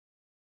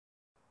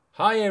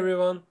Hi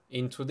everyone,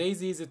 in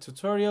today's easy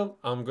tutorial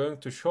I'm going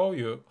to show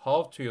you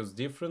how to use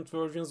different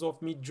versions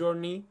of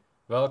Midjourney.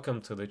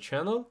 Welcome to the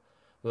channel.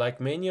 Like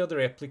many other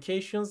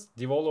applications,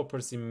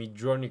 developers in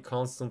Midjourney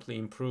constantly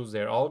improve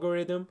their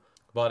algorithm,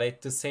 but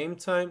at the same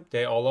time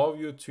they allow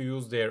you to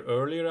use their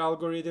earlier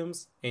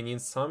algorithms, and in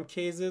some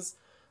cases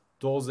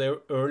those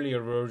earlier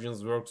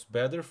versions works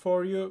better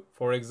for you.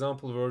 For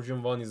example,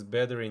 version 1 is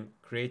better in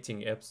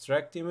creating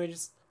abstract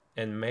images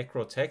and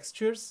macro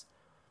textures.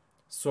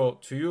 So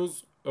to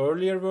use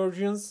earlier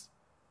versions,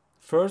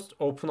 first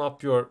open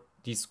up your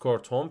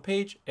Discord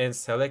homepage and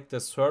select the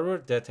server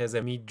that has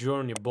a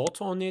Midjourney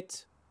bot on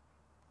it,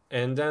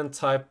 and then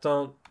type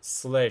down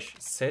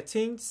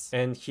 /settings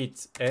and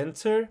hit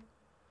enter.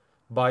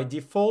 By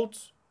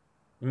default,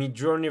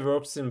 Midjourney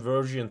works in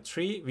version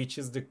 3, which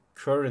is the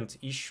current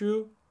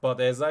issue, but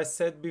as I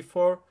said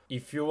before,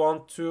 if you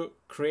want to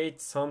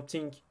create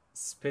something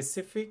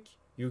specific,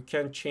 you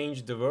can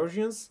change the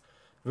versions.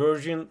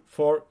 Version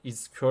 4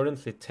 is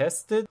currently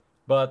tested,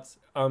 but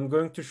I'm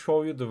going to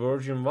show you the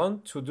version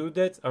 1. To do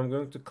that, I'm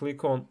going to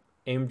click on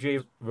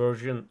MJ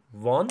version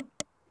 1,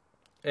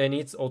 and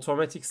it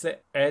automatically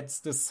adds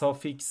the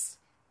suffix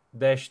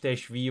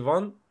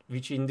 --v1,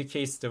 which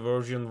indicates the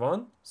version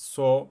 1.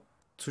 So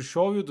to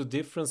show you the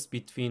difference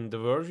between the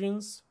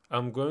versions,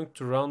 I'm going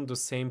to run the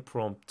same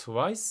prompt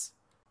twice,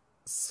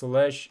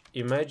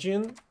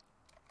 /imagine,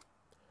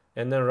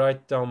 and then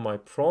write down my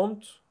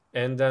prompt,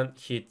 and then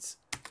hit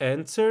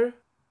enter.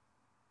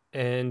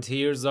 And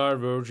here's our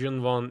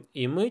version 1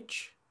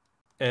 image,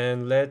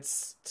 and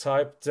let's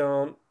type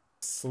down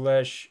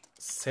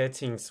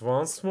 /settings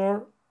once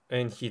more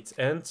and hit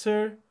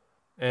enter.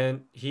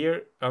 And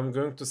here I'm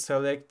going to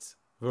select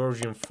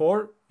version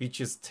 4, which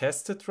is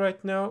tested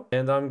right now,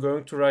 and I'm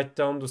going to write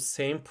down the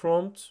same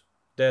prompt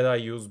that I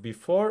used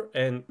before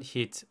and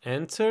hit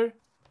enter.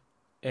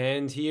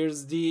 And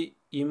here's the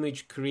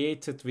image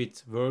created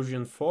with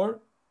version 4.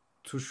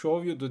 To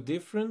show you the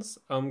difference,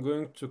 I'm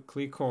going to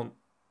click on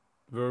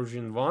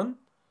version 1,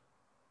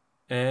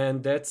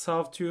 and that's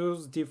how to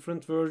use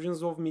different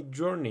versions of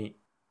Midjourney.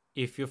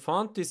 If you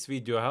found this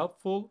video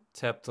helpful,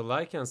 tap the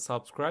like and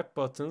subscribe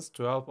buttons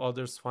to help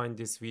others find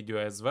this video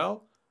as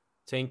well.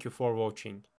 Thank you for watching.